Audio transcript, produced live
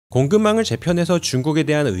공급망을 재편해서 중국에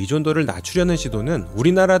대한 의존도를 낮추려는 시도는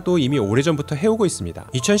우리나라도 이미 오래전부터 해오고 있습니다.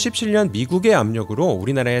 2017년 미국의 압력으로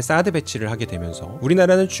우리나라에 사드 배치를 하게 되면서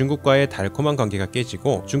우리나라는 중국과의 달콤한 관계가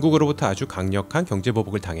깨지고 중국으로부터 아주 강력한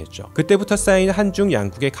경제보복을 당했죠. 그때부터 쌓인 한중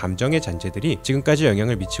양국의 감정의 잔재들이 지금까지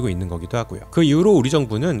영향을 미치고 있는 거기도 하고요. 그 이후로 우리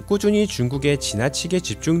정부는 꾸준히 중국에 지나치게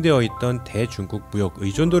집중되어 있던 대중국 무역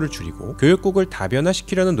의존도를 줄이고 교역국을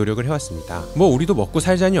다변화시키려는 노력을 해왔습니다. 우리도 먹고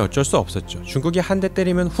살자니 어쩔 수 없었죠. 중국이 한 대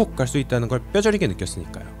때리면 훅 갈 수 있다는 걸 뼈저리게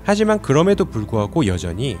느꼈으니까요. 하지만 그럼에도 불구하고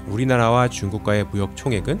여전히 우리나라와 중국과의 무역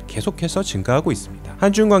총액은 계속해서 증가하고 있습니다.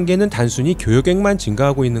 한중관계는 단순히 교역액만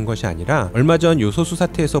증가하고 있는 것이 아니라 얼마 전 요소수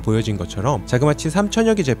사태에서 보여진 것처럼 자그마치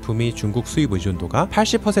 3천여 개 제품이 중국 수입 의존도가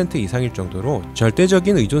 80% 이상일 정도로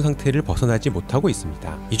절대적인 의존 상태를 벗어나지 못하고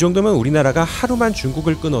있습니다. 이 정도면 우리나라가 하루만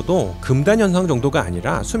중국을 끊어도 금단 현상 정도가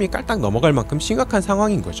아니라 숨이 깔딱 넘어갈 만큼 심각한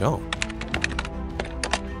상황인 거죠.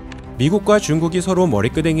 미국과 중국이 서로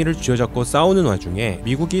머리끄댕이를 쥐어잡고 싸우는 와중에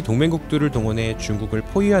미국이 동맹국들을 동원해 중국을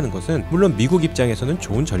포위하는 것은 물론 미국 입장에서는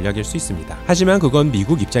좋은 전략일 수 있습니다. 하지만 그건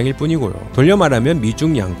미국 입장일 뿐이고요. 돌려 말하면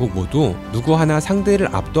미중 양국 모두 누구 하나 상대를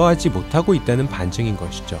압도하지 못하고 있다는 반증인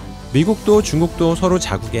것이죠. 미국도 중국도 서로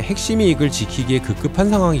자국의 핵심 이익을 지키기에 급급한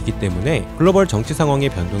상황이기 때문에 글로벌 정치 상황의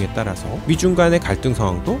변동에 따라서 미중 간의 갈등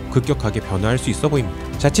상황도 급격하게 변화할 수 있어 보입니다.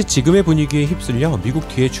 자칫 지금의 분위기에 휩쓸려 미국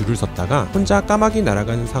뒤에 줄을 섰다가 혼자 까마귀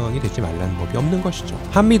날아가는 상황이 되지 말라는 법이 없는 것이죠.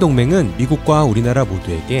 한미동맹은 미국과 우리나라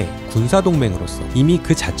모두에게 군사동맹으로서 이미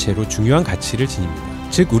그 자체로 중요한 가치를 지닙니다.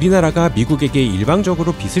 즉 우리나라가 미국에게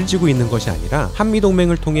일방적으로 빚을 지고 있는 것이 아니라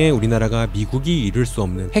한미동맹을 통해 우리나라가 미국이 이룰 수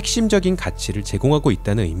없는 핵심적인 가치를 제공하고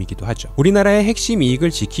있다는 의미이기도 하죠. 우리나라의 핵심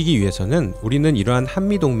이익을 지키기 위해서는 우리는 이러한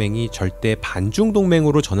한미동맹이 절대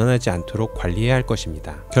반중동맹으로 전환하지 않도록 관리해야 할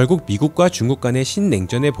것입니다. 결국 미국과 중국 간의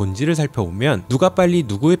신냉전의 본질을 살펴보면 누가 빨리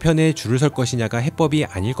누구의 편에 줄을 설 것이냐가 해법이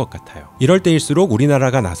아닐 것 같아요. 이럴 때일수록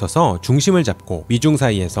우리나라가 나서서 중심을 잡고 미중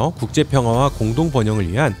사이에서 국제평화와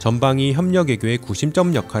공동번영을 위한 전방위 협력외교의 구심점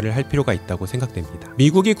역할을 할 필요가 있다고 생각됩니다.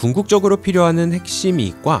 미국이 궁극적으로 필요하는 핵심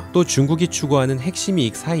이익과 또 중국이 추구하는 핵심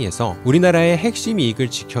이익 사이에서 우리나라의 핵심 이익을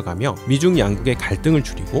지켜가며 미중 양국의 갈등을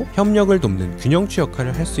줄이고 협력을 돕는 균형추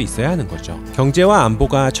역할을 할 수 있어야 하는 거죠. 경제와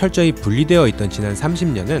안보가 철저히 분리되어 있던 지난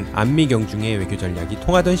 30년은 안미경중의 외교 전략이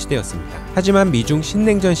통하던 시대였습니다. 하지만 미중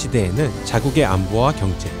신냉전 시대에는 자국의 안보와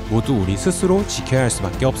경제 모두 우리 스스로 지켜야 할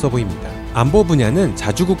수밖에 없어 보입니다. 안보 분야는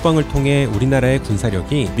자주국방을 통해 우리나라의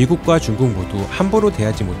군사력이 미국과 중국 모두 함부로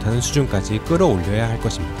대하지 못하는 수준까지 끌어올려야 할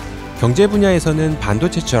것입니다. 경제 분야에서는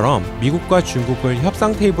반도체처럼 미국과 중국을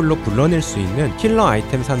협상 테이블로 불러낼 수 있는 킬러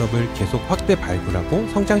아이템 산업을 계속 확대 발굴하고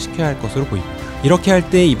성장시켜야 할 것으로 보입니다. 이렇게 할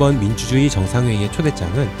때 이번 민주주의 정상회의의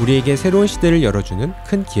초대장은 우리에게 새로운 시대를 열어주는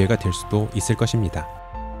큰 기회가 될 수도 있을 것입니다.